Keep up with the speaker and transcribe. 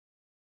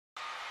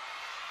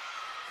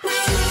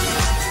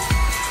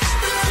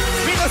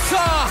さん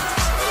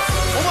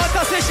お待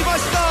たせしま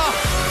した。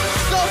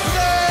ストップで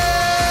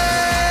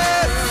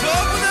ーす。ストッ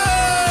プでー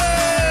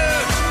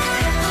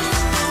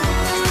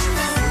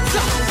す。さ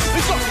あ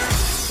行こう。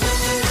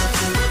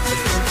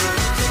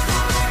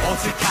お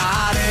疲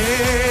れ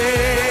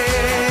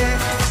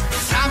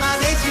様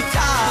でした。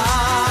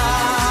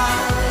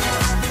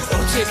お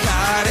疲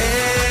れ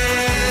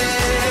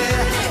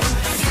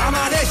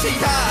様でし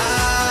た。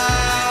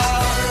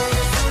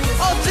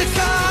お疲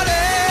れ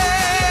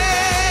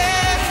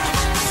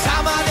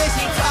様でし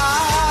た。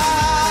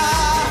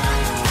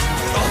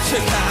お疲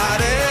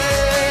れ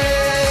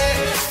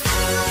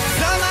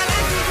様で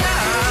した。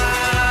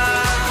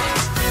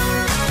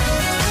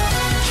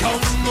今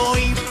日もい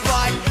っぱ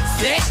い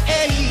精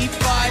いっ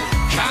ぱい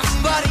頑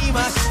張りま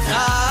した。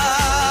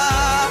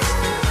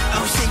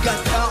お仕事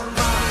も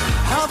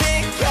お勉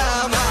強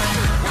も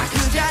楽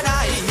じゃな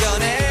いよ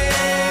ね。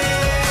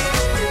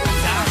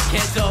だけ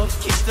ど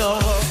きっと明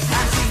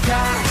日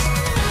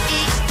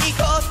いいこ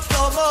と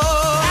も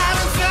ある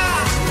さ。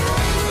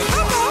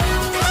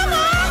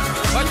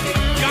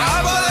頑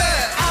張れ。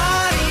あ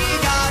り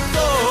がと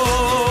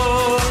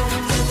う。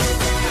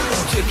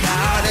お疲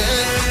れ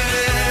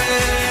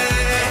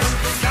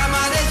様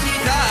でし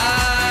た。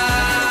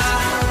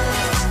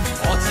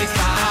お疲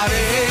れ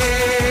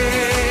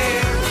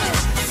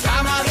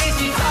様でし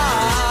た。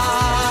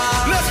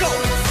 Let's go。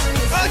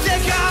 お疲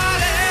れ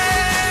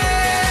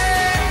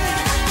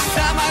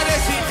様で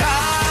した。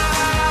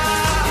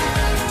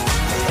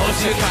お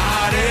疲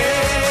れ